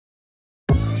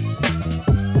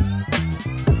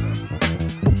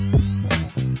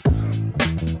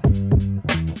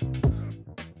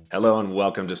Hello and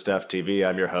welcome to Stuff TV.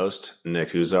 I'm your host,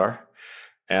 Nick Huzar,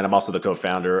 and I'm also the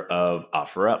co-founder of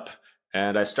OfferUp.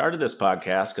 And I started this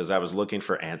podcast because I was looking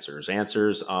for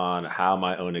answers on how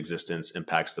my own existence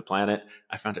impacts the planet.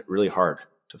 I found it really hard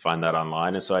to find that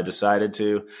online. And so I decided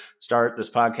to start this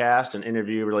podcast and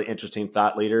interview really interesting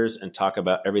thought leaders and talk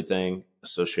about everything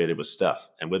associated with stuff.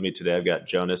 And with me today, I've got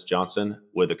Jonas Johnson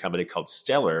with a company called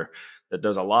Stellar that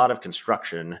does a lot of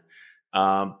construction.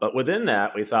 But within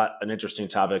that, we thought an interesting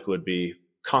topic would be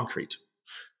concrete.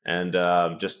 And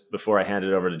just before I hand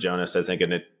it over to Jonas, I think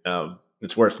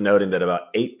it's worth noting that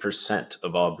about 8%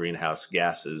 of all greenhouse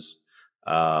gases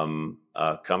come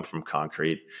from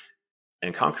concrete.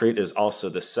 And concrete is also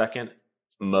the second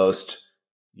most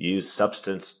used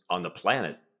substance on the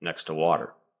planet next to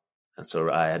water. And so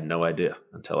I had no idea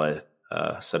until I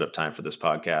set up time for this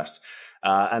podcast.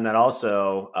 And then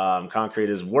also, concrete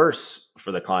is worse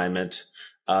for the climate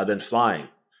than flying.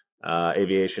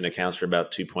 Aviation accounts for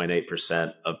about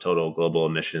 2.8% of total global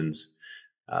emissions.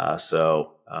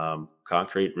 So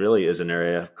concrete really is an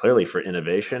area clearly for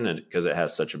innovation and because it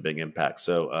has such a big impact.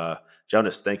 So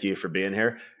Jonas, thank you for being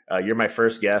here. You're my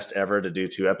first guest ever to do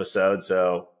 2 episodes,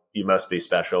 so you must be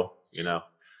special, you know.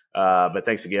 But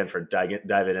thanks again for diving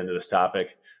into this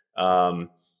topic.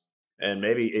 And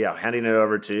maybe, handing it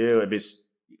over to you, it'd be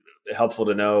helpful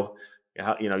to know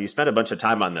how, you spent a bunch of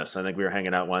time on this. I think we were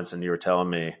hanging out once and you were telling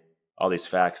me all these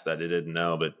facts that I didn't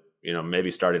know, but,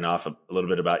 maybe starting off a little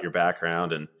bit about your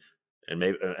background and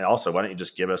maybe, and also, why don't you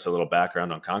just give us a little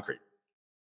background on concrete?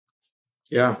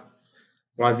 Yeah.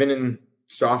 Well, I've been in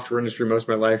software industry most of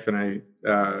my life, and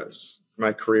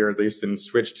my career at least, and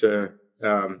switched to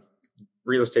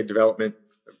real estate development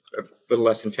a little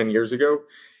less than 10 years ago.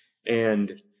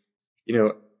 And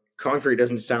concrete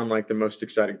doesn't sound like the most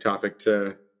exciting topic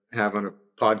to have on a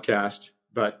podcast,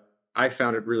 but I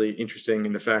found it really interesting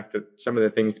in the fact that some of the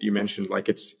things that you mentioned, like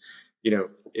it's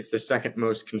the second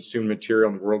most consumed material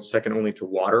in the world, second only to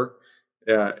water,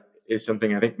 is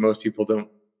something I think most people don't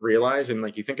realize. And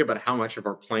like, you think about how much of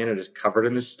our planet is covered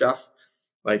in this stuff,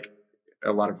 like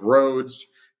a lot of roads,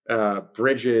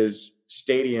 bridges,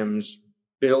 stadiums,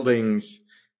 buildings,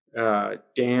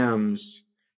 dams,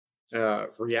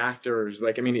 reactors.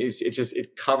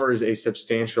 It covers a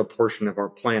substantial portion of our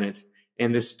planet,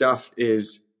 and this stuff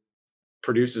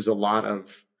produces a lot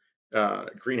of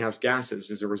greenhouse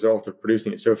gases as a result of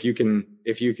producing it. So if you can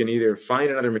either find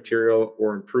another material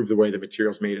or improve the way the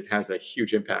material's made, it has a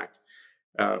huge impact,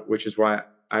 which is why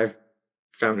I've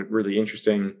found it really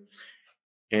interesting.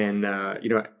 And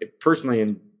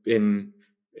personally,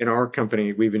 in our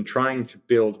company, we've been trying to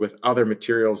build with other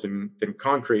materials than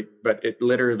concrete, but it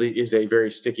literally is a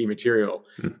very sticky material.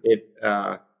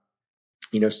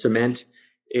 Cement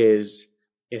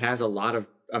it has a lot of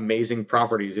amazing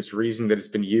properties. It's the reason that it's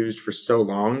been used for so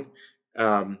long.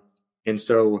 And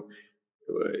so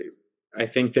I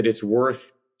think that it's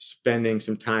worth spending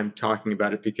some time talking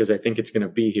about it, because I think it's going to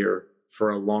be here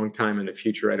for a long time in the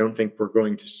future. I don't think we're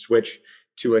going to switch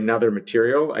to another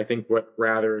material. I think what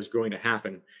rather is going to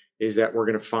happen is that we're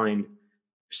going to find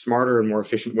smarter and more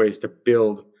efficient ways to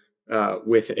build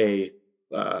with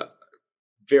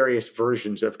various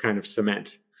versions of kind of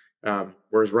cement.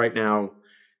 Whereas right now,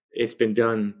 it's been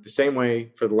done the same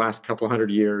way for the last couple hundred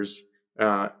years,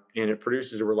 and it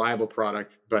produces a reliable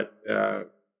product, but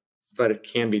it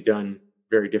can be done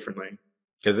very differently.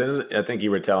 Because I think you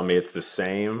were telling me it's the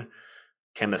same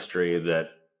chemistry that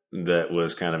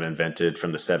was kind of invented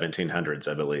from the 1700s,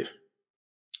 I believe.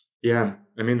 Yeah,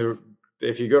 I mean,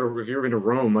 if you've ever been to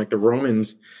Rome, like the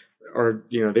Romans are,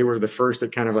 they were the first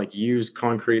that kind of like used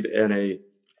concrete at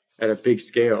a big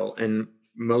scale, and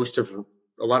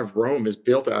a lot of Rome is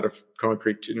built out of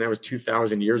concrete, and that was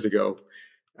 2,000 years ago.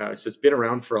 So it's been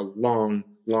around for a long,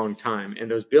 long time, and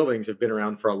those buildings have been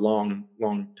around for a long,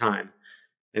 long time.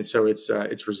 And so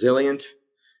it's resilient.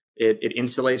 It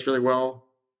insulates really well.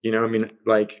 I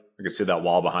can see that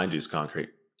wall behind you is concrete.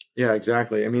 Yeah,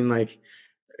 exactly. I mean,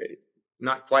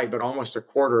 not quite, but almost a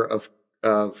quarter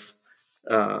of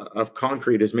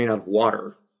concrete is made out of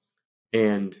water.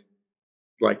 And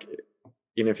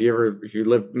if you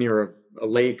live near a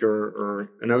lake or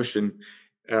an ocean,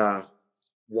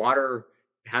 water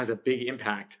has a big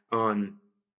impact on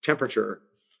temperature.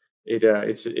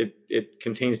 It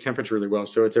contains temperature really well,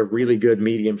 so it's a really good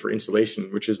medium for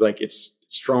insulation, which is like it's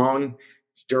strong,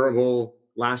 it's durable,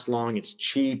 lasts long, it's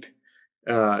cheap.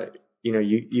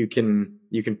 You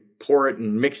can pour it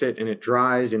and mix it, and it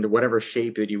dries into whatever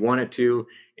shape that you want it to,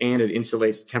 and it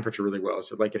insulates temperature really well.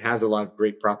 So it has a lot of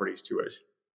great properties to it.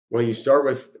 Well, you start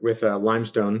with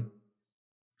limestone.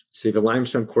 So you have a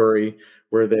limestone quarry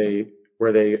where they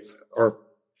are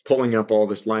pulling up all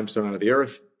this limestone out of the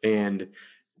earth, and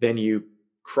then you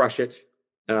crush it,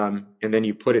 and then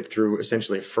you put it through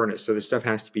essentially a furnace. So the stuff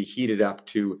has to be heated up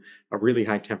to a really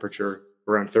high temperature,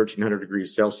 around 1300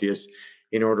 degrees Celsius,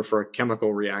 in order for a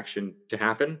chemical reaction to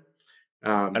happen.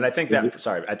 And I think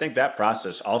that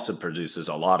process also produces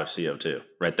a lot of CO2,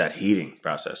 right? That heating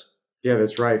process. Yeah,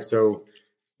 that's right. So,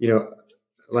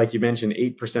 like you mentioned,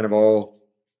 8% of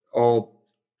all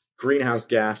greenhouse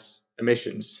gas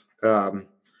emissions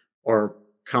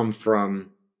come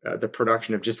from the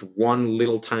production of just one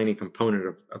little tiny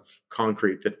component of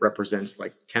concrete that represents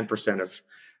like 10%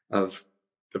 of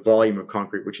the volume of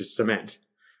concrete, which is cement.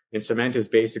 And cement is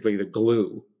basically the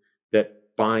glue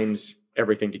that binds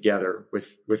everything together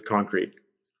with concrete.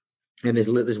 And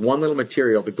this one little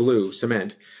material, the glue,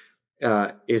 cement,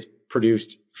 is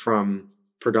produced from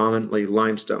predominantly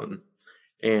limestone.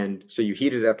 And so you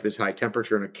heat it up to this high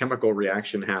temperature, and a chemical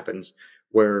reaction happens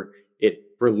where it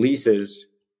releases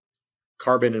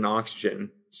carbon and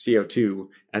oxygen, CO2,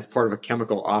 as part of a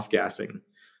chemical off-gassing.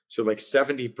 So like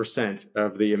 70%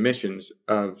 of the emissions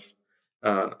of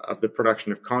the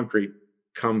production of concrete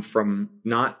come from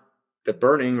not the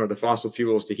burning or the fossil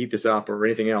fuels to heat this up or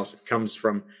anything else. It comes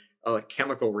from a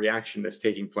chemical reaction that's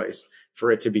taking place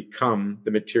for it to become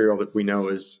the material that we know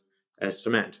as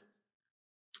cement.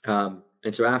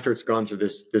 And so after it's gone through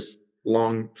this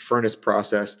long furnace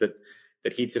process that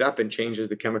heats it up and changes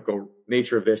the chemical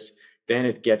nature of this, then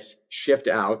it gets shipped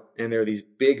out. And there are these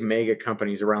big mega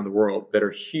companies around the world that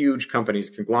are huge companies,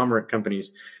 conglomerate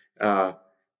companies,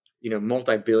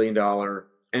 multi-billion-dollar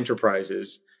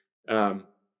enterprises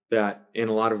that in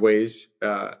a lot of ways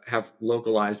have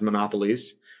localized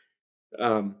monopolies.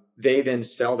 They then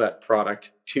sell that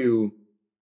product to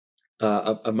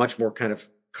a much more kind of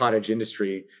cottage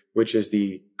industry, which is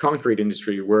the concrete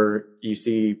industry, where you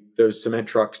see those cement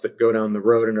trucks that go down the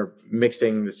road and are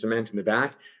mixing the cement in the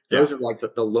back. Those are like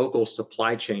the local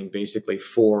supply chain, basically,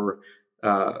 for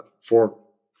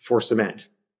cement.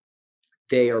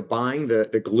 They are buying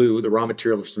the glue, the raw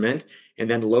material of cement, and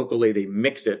then locally they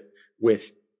mix it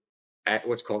with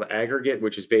what's called aggregate,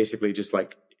 which is basically just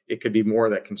like, it could be more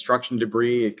of that construction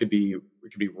debris. It could be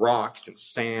rocks and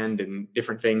sand and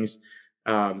different things.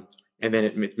 And then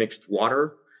it's mixed with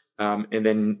water. And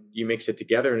then you mix it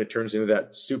together and it turns into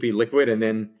that soupy liquid. And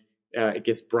then it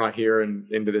gets brought here and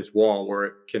into this wall, where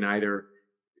it can either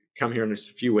come here in a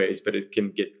few ways, but it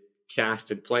can get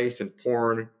cast in place and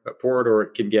poured, or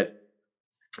it can get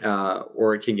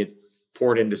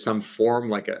poured into some form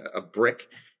like a brick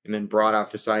and then brought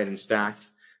out to site and stacked.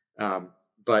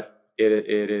 But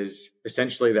it is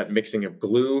essentially that mixing of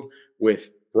glue with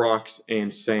rocks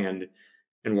and sand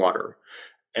and water.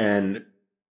 And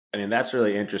I mean, that's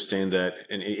really interesting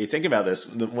and you think about this,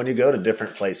 when you go to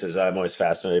different places, I'm always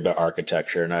fascinated by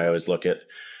architecture, and I always look at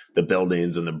the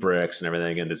buildings and the bricks and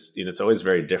everything. And it's always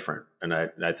very different. And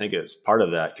I think it's part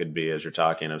of that could be, as you're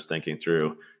talking, I was thinking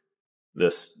through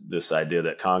this idea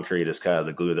that concrete is kind of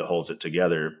the glue that holds it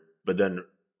together, but then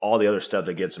all the other stuff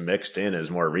that gets mixed in is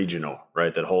more regional,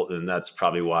 right? And that's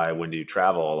probably why when you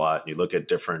travel a lot and you look at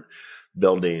different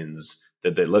buildings,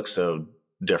 that they look so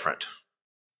different.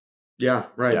 Yeah,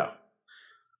 right. Yeah.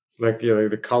 Like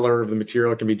the color of the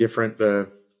material can be different.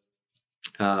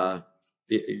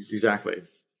 Exactly.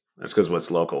 That's because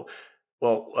what's local.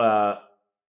 Well,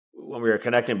 when we were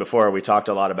connecting before, we talked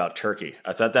a lot about Turkey.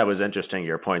 I thought that was interesting,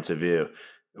 your points of view,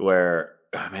 where,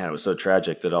 it was so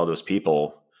tragic that all those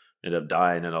people ended up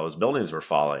dying and all those buildings were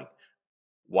falling.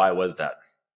 Why was that?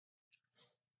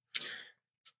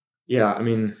 Yeah, I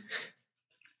mean,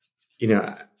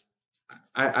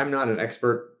 I'm not an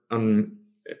expert on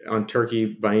Turkey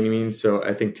by any means, so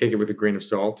I think take it with a grain of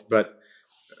salt. But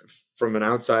from an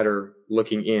outsider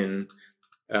looking in,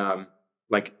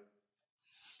 like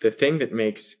the thing that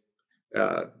makes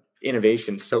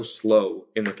innovation so slow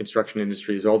in the construction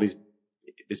industry is all this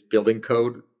building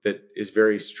code that is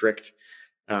very strict.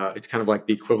 It's kind of like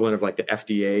the equivalent of like the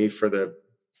FDA for the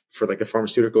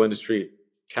pharmaceutical industry.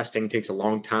 Testing takes a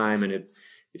long time, and it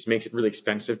makes it really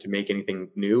expensive to make anything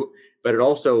new. But it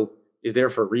also is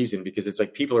there for a reason, because it's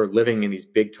like people are living in these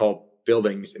big, tall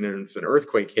buildings, and if an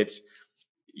earthquake hits,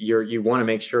 you want to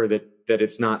make sure that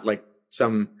it's not like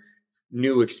some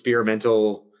new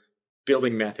experimental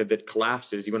building method that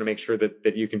collapses. You want to make sure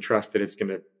that you can trust that it's going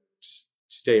to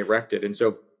stay erected. And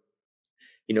so,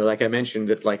 like I mentioned,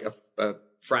 that like a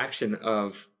fraction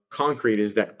of concrete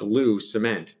is that glue,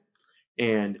 cement,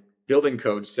 and building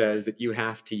code says that you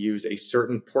have to use a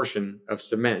certain portion of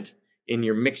cement in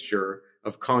your mixture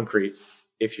of concrete,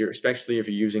 especially if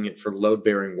you're using it for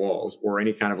load-bearing walls or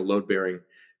any kind of a load-bearing,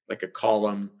 like a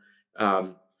column.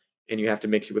 and you have to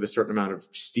mix it with a certain amount of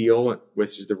steel,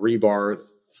 which is the rebar,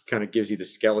 kind of gives you the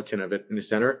skeleton of it in the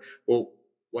center. Well,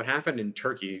 what happened in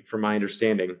Turkey, from my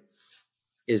understanding,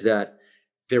 is that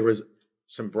there was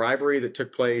some bribery that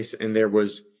took place, and there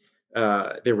was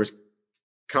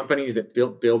companies that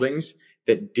built buildings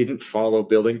that didn't follow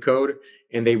building code,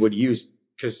 and they would use,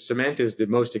 because cement is the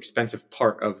most expensive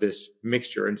part of this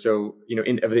mixture, and so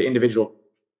of the individual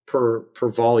per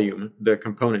volume, the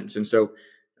components, and so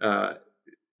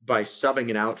by subbing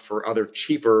it out for other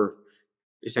cheaper,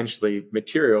 essentially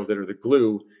materials that are the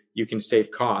glue, you can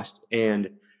save cost.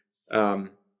 And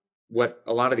what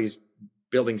a lot of these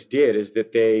buildings did is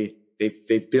that they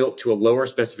built to a lower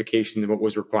specification than what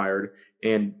was required.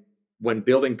 And when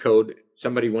building code,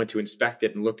 somebody went to inspect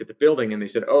it and looked at the building, and they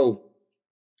said, "Oh,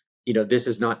 this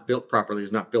is not built properly.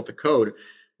 It's not built to code."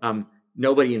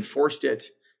 Nobody enforced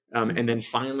it. And then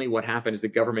finally, what happened is the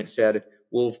government said,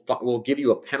 "We'll give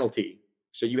you a penalty.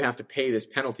 So you have to pay this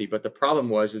penalty." But the problem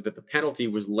was that the penalty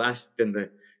was less than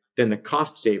the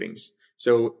cost savings.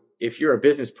 So if you're a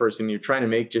business person, you're trying to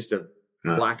make just a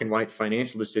black and white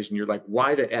financial decision. You're like,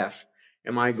 why the F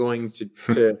am I going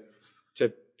to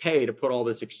pay to put all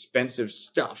this expensive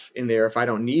stuff in there if I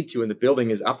don't need to, and the building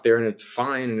is up there and it's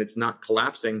fine and it's not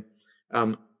collapsing?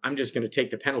 I'm just going to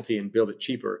take the penalty and build it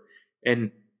cheaper.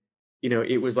 And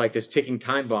it was like this ticking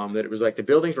time bomb, that it was like the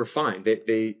buildings were fine.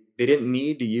 They didn't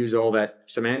need to use all that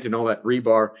cement and all that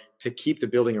rebar to keep the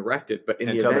building erected. But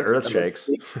until the earth shakes,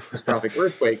 catastrophic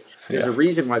earthquake, there's a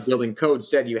reason why building code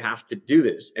said you have to do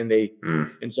this. And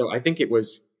and so I think it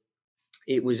was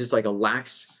just like a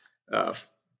lax,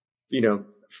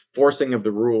 forcing of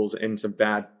the rules and some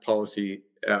bad policy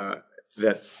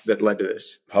that led to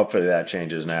this. Hopefully that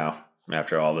changes now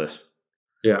after all this.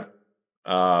 Yeah.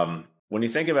 When you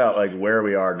think about like where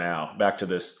we are now, back to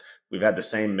this, we've had the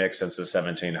same mix since the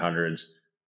 1700s.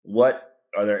 What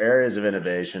are there areas of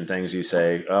innovation, things you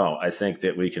say, oh, I think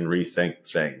that we can rethink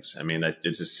things? I mean, it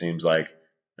just seems like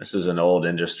this is an old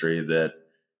industry that,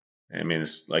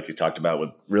 it's like you talked about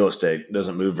with real estate, it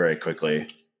doesn't move very quickly,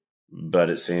 but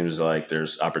it seems like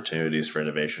there's opportunities for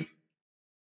innovation.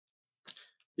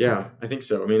 Yeah, I think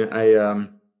so.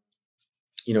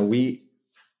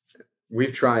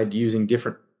 We've tried using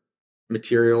different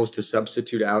materials to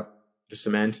substitute out the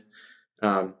cement,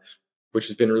 which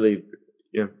has been really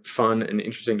fun and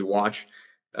interesting to watch.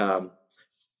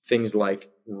 Things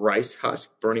like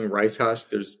burning rice husk.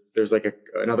 There's like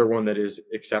another one that is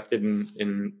accepted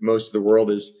in most of the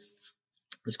world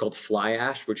it's called fly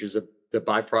ash, which is the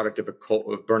byproduct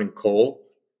of burning coal.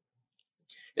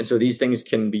 And so these things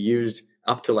can be used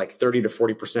up to like 30 to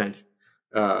 40%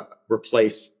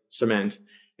 replace cement.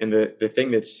 And the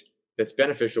thing that's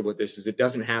beneficial with this is it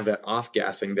doesn't have that off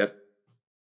gassing that,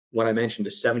 what I mentioned,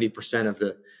 the 70% of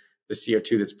the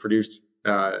CO2 that's produced,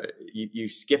 you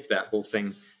skip that whole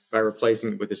thing by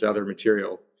replacing it with this other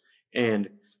material. And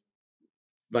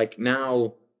like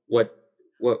now what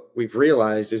we've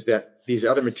realized is that these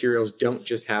other materials don't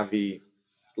just have the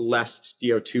less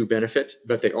CO2 benefit,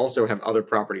 but they also have other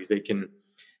properties. They can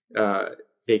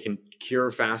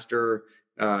cure faster.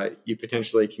 You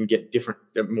potentially can get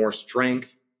more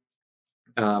strength.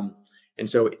 And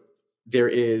so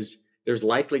there's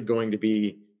likely going to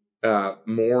be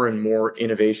more and more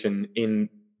innovation in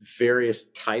various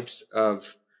types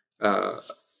of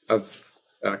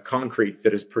concrete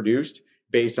that is produced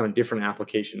based on different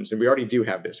applications. And we already do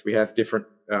have this. We have different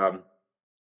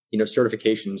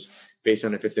certifications based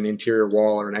on if it's an interior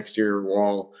wall or an exterior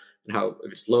wall, and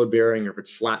if it's load bearing or if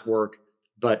it's flat work.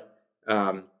 But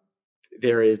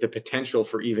there is the potential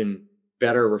for even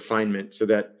better refinement, so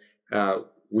that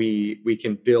we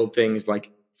can build things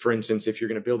like, for instance, if you're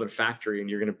going to build a factory and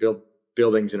you're going to build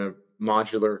buildings in a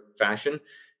modular fashion,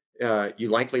 you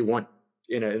likely want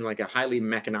in like a highly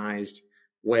mechanized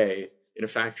way in a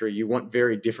factory, you want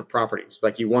very different properties.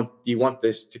 Like you want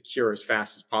this to cure as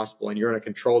fast as possible, and you're in a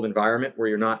controlled environment where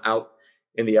you're not out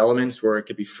in the elements where it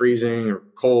could be freezing or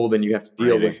cold and you have to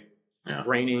deal with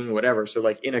raining, whatever. So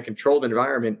like in a controlled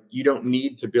environment, you don't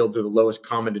need to build to the lowest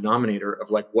common denominator of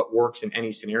like what works in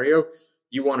any scenario.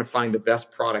 You want to find the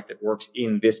best product that works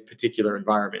in this particular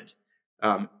environment.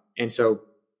 And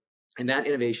that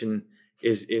innovation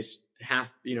is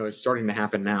starting to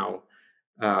happen now.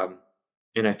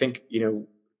 And I think,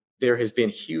 there has been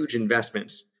huge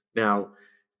investments now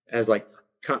as like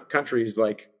countries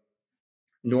like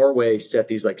Norway set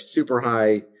these like super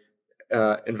high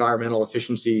environmental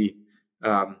efficiency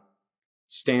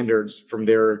standards from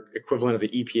their equivalent of the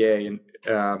EPA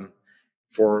and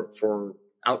for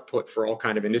output for all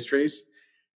kind of industries.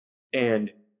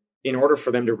 And in order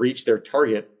for them to reach their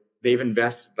target, they've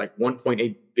invested like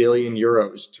 1.8 billion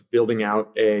euros to building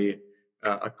out a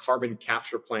carbon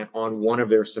capture plant on one of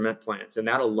their cement plants, and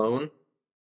that alone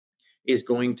is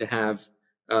going to have,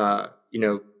 I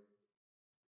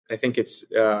think it's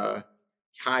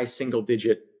high single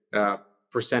digit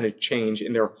percentage change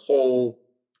in their whole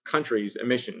country's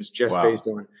emissions just based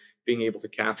on being able to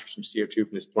capture some CO2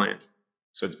 from this plant.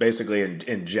 So it's basically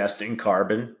ingesting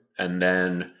carbon and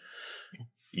then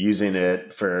using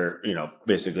it for,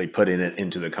 basically putting it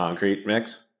into the concrete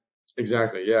mix.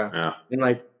 Exactly. Yeah.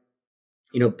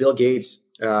 And Bill Gates,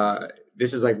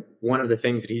 this is like one of the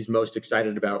things that he's most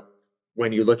excited about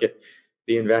when you look at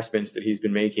the investments that he's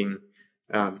been making.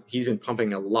 He's been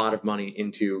pumping a lot of money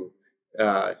into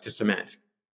to cement.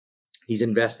 He's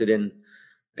invested in,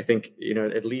 I think,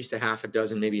 at least a half a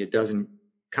dozen, maybe a dozen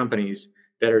companies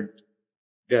that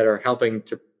are helping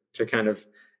to kind of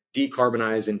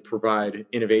decarbonize and provide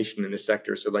innovation in this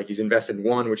sector. So like he's invested in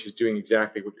one, which is doing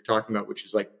exactly what you're talking about, which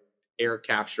is like air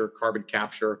capture, carbon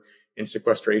capture, and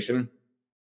sequestration.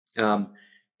 And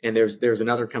there's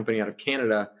another company out of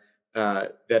Canada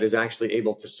that is actually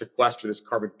able to sequester this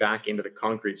carbon back into the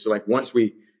concrete. So like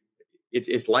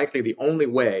it's likely the only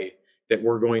way that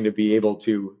we're going to be able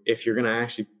to, if you're going to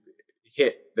actually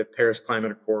hit the Paris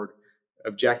Climate Accord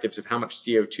objectives of how much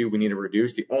CO2 we need to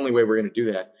reduce, the only way we're going to do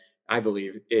that, I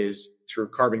believe, is through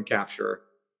carbon capture.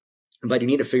 But you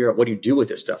need to figure out what do you do with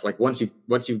this stuff. Like once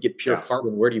you get pure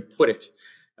carbon, where do you put it?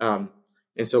 And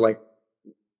so like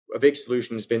a big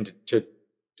solution has been to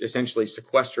essentially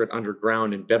sequester it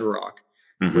underground in bedrock,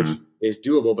 which is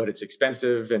doable, but it's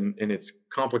expensive and it's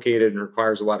complicated and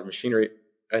requires a lot of machinery.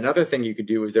 Another thing you could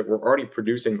do is that we're already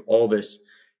producing all this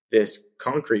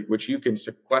concrete, which you can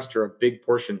sequester a big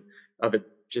portion of it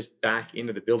just back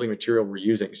into the building material we're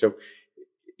using. So,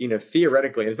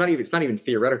 theoretically, it's not even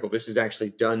theoretical. This is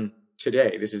actually done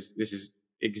today. This is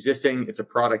existing. It's a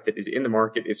product that is in the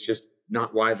market. It's just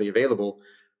not widely available,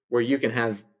 where you can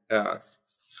have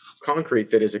concrete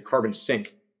that is a carbon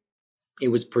sink. It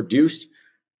was produced.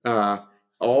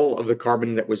 All of the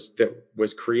carbon that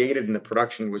was created in the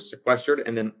production was sequestered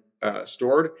and then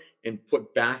stored and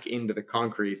put back into the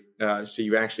concrete. So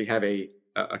you actually have a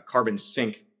carbon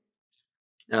sink,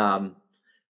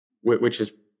 which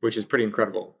is pretty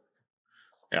incredible.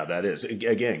 Yeah, that is,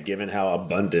 again, given how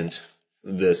abundant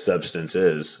this substance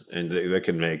is, and that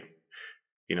can make,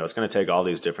 it's going to take all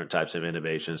these different types of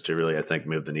innovations to really, I think,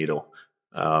 move the needle.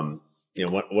 One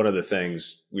of the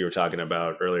things we were talking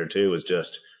about earlier too was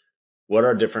just what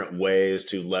are different ways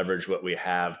to leverage what we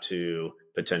have to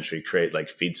potentially create like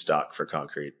feedstock for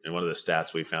concrete. And one of the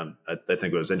stats we found, I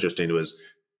think was interesting, was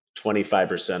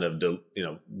 25% of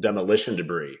demolition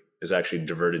debris is actually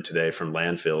diverted today from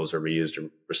landfills or reused or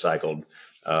recycled,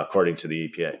 according to the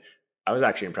EPA. I was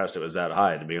actually impressed it was that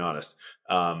high, to be honest.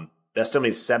 That still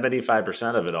means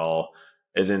 75% of it all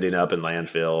is ending up in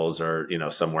landfills or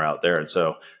somewhere out there. And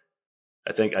so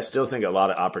I still think a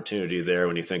lot of opportunity there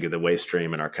when you think of the waste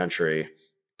stream in our country.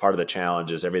 Part of the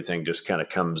challenge is everything just kind of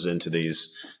comes into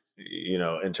these,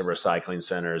 into recycling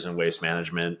centers and waste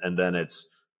management. And then it's,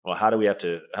 well, how do we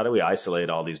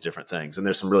isolate all these different things? And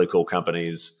there's some really cool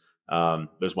companies.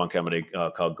 There's one company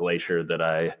called Glacier that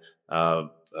I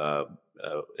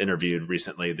interviewed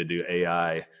recently that do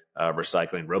AI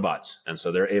recycling robots. And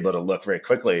so they're able to look very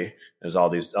quickly as all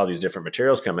these different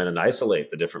materials come in and isolate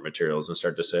the different materials and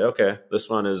start to say, okay, this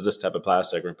one is this type of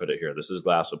plastic, we're going to put it here. This is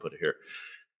glass, we'll put it here.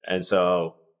 And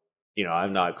so,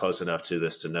 I'm not close enough to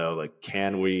this to know, like,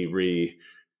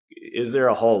 is there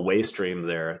a whole waste stream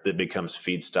there that becomes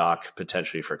feedstock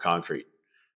potentially for concrete?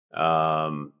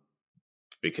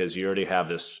 Because you already have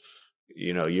this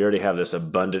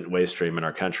abundant waste stream in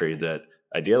our country that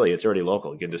ideally it's already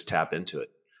local. You can just tap into it.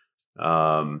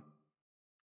 But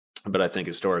I think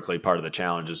historically part of the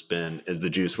challenge is the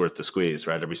juice worth the squeeze,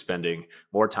 right? Are we spending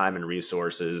more time and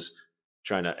resources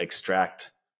trying to extract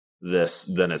this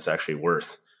than it's actually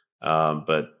worth?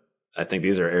 But I think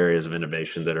these are areas of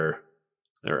innovation that are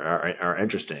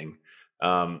interesting.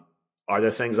 Are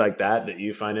there things like that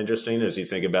you find interesting as you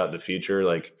think about the future?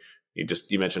 Like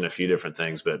you mentioned a few different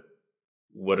things, but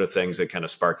what are things that kind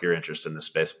of spark your interest in this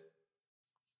space?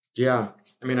 Yeah,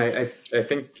 I mean, I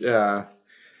think you're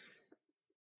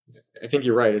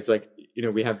right. It's like,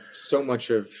 we have so much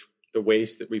of the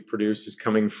waste that we produce is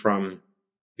coming from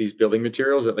these building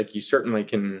materials that, like, you certainly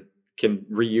can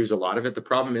reuse a lot of it. The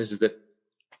problem is that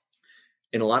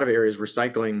in a lot of areas,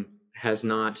 recycling has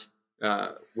not,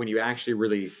 when you actually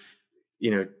really,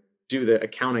 do the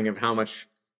accounting of how much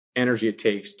energy it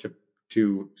takes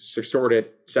to sort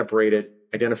it, separate it,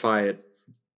 identify it,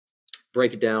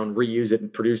 break it down, reuse it,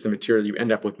 and produce the material, you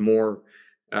end up with more,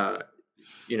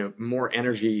 more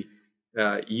energy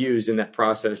used in that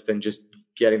process than just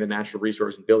getting the natural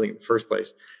resource and building it in the first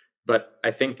place. But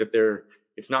I think that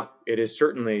it is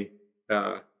certainly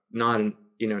not an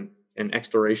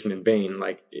exploration in vain.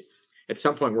 Like at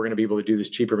some point we're going to be able to do this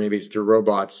cheaper. Maybe it's through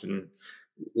robots, and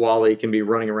Wally can be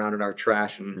running around in our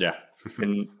trash and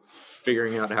and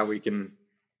figuring out how we can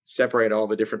separate all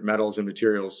the different metals and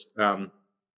materials.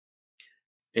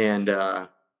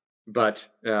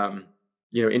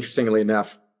 Interestingly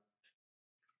enough,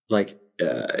 like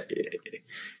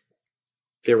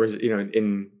there was,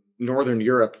 in Northern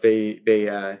Europe, they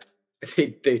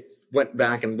went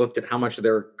back and looked at how much of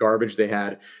their garbage they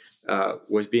had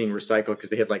was being recycled, because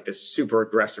they had like this super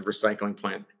aggressive recycling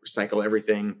plant, recycle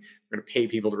everything. We're going to pay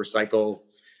people to recycle.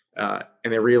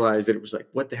 And they realized that it was like,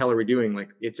 what the hell are we doing?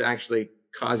 Like, it's actually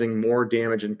causing more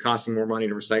damage and costing more money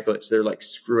to recycle it. So they're like,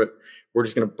 screw it. We're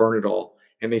just going to burn it all.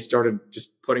 And they started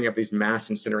just putting up these mass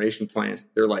incineration plants.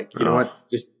 They're like, you know what?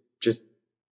 Just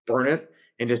burn it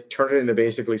and just turn it into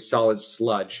basically solid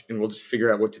sludge. And we'll just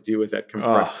figure out what to do with that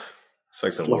compressed. It's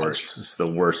like the worst. It's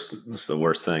the worst. It's the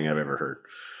worst thing I've ever heard.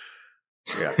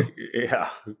 Yeah. Yeah.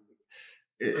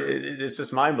 It's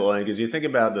just mind blowing, because you think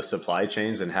about the supply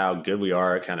chains and how good we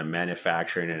are at kind of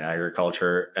manufacturing and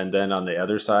agriculture. And then on the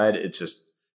other side,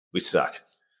 we suck.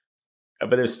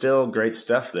 But there's still great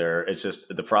stuff there. It's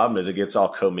just, the problem is it gets all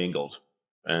commingled.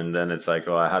 And then it's like,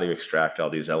 well, how do you extract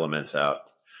all these elements out?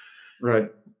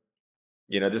 Right.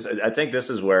 I think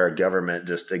this is where government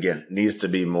just, again, needs to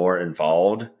be more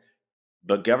involved.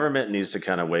 But government needs to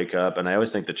kind of wake up. And I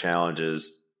always think the challenge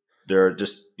is, they're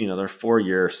just, they're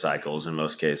 4-year cycles in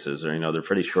most cases, or, they're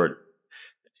pretty short.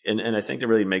 And I think to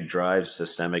really drive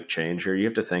systemic change here, you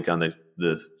have to think on the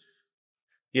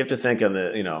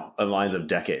on lines of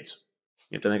decades.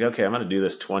 You have to think, okay, I'm going to do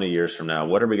this 20 years from now.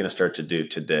 What are we going to start to do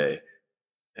today?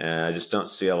 And I just don't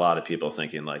see a lot of people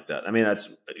thinking like that. I mean, that's,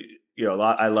 a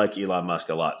lot. I like Elon Musk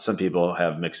a lot. Some people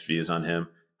have mixed views on him.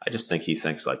 I just think he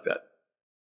thinks like that.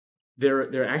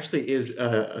 There actually is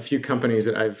a few companies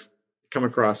that I've come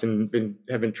across and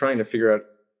have been trying to figure out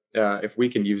if we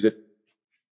can use it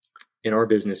in our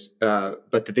business, but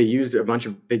that they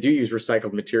do use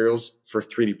recycled materials for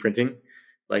 3D printing.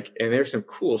 And there's some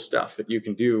cool stuff that you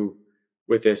can do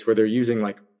with this, where they're using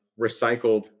like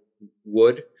recycled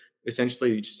wood,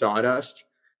 essentially sawdust,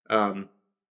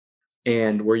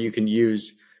 and where you can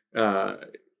use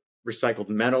recycled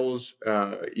metals.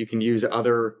 You can use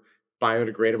other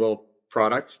biodegradable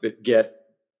products that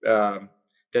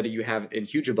that you have in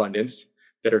huge abundance,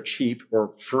 that are cheap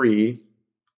or free.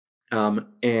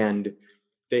 And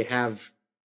they have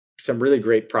some really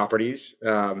great properties.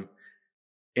 And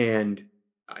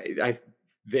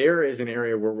there is an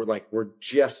area where we're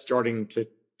just starting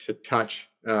to touch,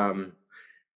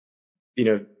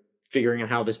 figuring out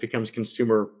how this becomes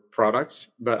consumer products.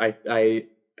 But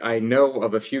I know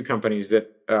of a few companies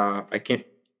that I can't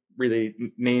really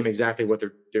name exactly what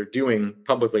they're doing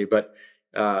publicly, but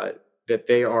that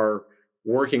they are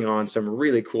working on some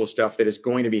really cool stuff that is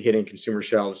going to be hitting consumer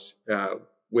shelves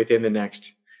within the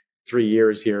next 3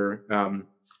 years here,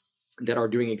 that are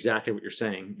doing exactly what you're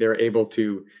saying. They're able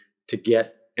to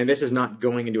get, and this is not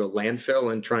going into a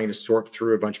landfill and trying to sort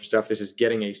through a bunch of stuff. This is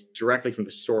getting directly from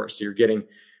the source. So you're getting,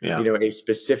 a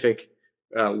specific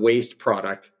waste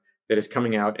product that is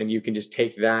coming out, and you can just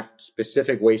take that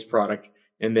specific waste product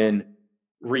and then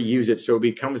reuse it. So it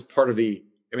becomes part of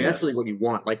that's really what you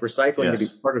want, like recycling to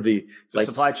be part of the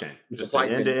supply chain,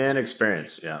 end-to-end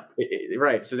experience. Yeah.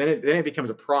 Right. So then it becomes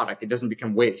a product. It doesn't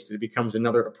become waste. It becomes a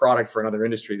product for another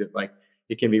industry that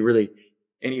it can be really,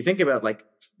 and you think about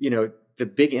the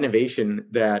big innovation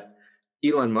that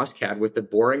Elon Musk had with the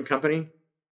Boring Company.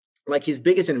 Like, his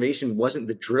biggest innovation wasn't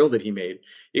the drill that he made.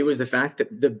 It was the fact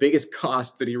that the biggest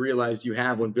cost that he realized you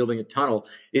have when building a tunnel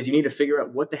is you need to figure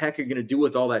out what the heck you're going to do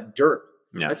with all that dirt.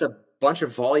 Yeah. That's a bunch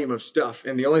of volume of stuff.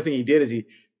 And the only thing he did is he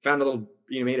found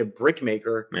made a brick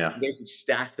maker, basically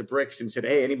stacked the bricks and said,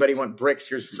 hey, anybody want bricks?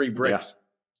 Here's free bricks.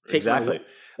 Yeah. Exactly.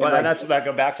 Well, and that's what I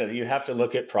go back to. You have to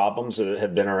look at problems that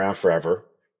have been around forever,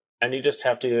 and you just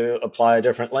have to apply a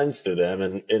different lens to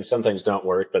them. And some things don't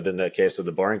work. But in the case of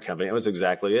the Boring Company, it was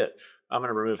exactly it. I'm going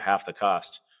to remove half the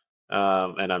cost,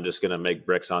 and I'm just going to make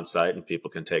bricks on site, and people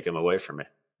can take them away from me.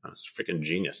 That's freaking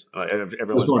genius.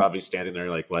 Everyone's probably standing there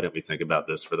like, why didn't we think about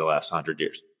this for the last 100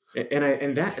 years?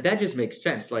 And that just makes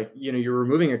sense. Like, you're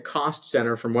removing a cost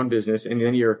center from one business, and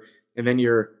then you're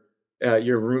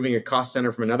removing a cost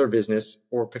center from another business,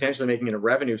 or potentially making it a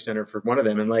revenue center for one of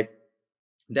them. And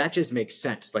that just makes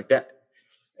sense like that.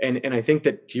 And I think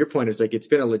that, to your point, it's it's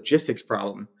been a logistics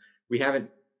problem. We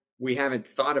haven't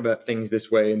thought about things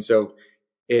this way. And so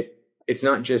it's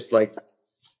not just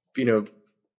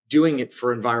doing it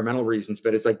for environmental reasons,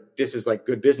 but it's like, this is like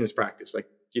good business practice. Like,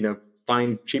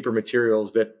 find cheaper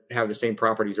materials that have the same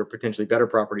properties or potentially better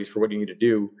properties for what you need to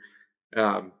do.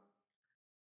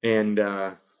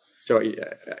 So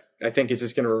I think it's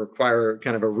just going to require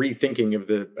kind of a rethinking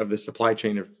of the supply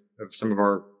chain of some of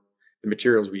the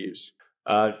materials we use.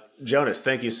 Jonas,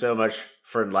 thank you so much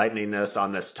for enlightening us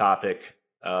on this topic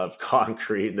of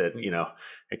concrete that,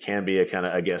 it can be a kind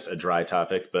of, I guess, a dry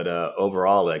topic, but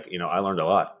overall, I learned a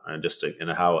lot just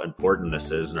how important this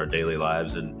is in our daily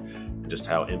lives and just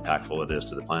how impactful it is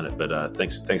to the planet. But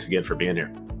thanks again for being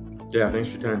here. Yeah, thanks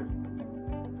for your time.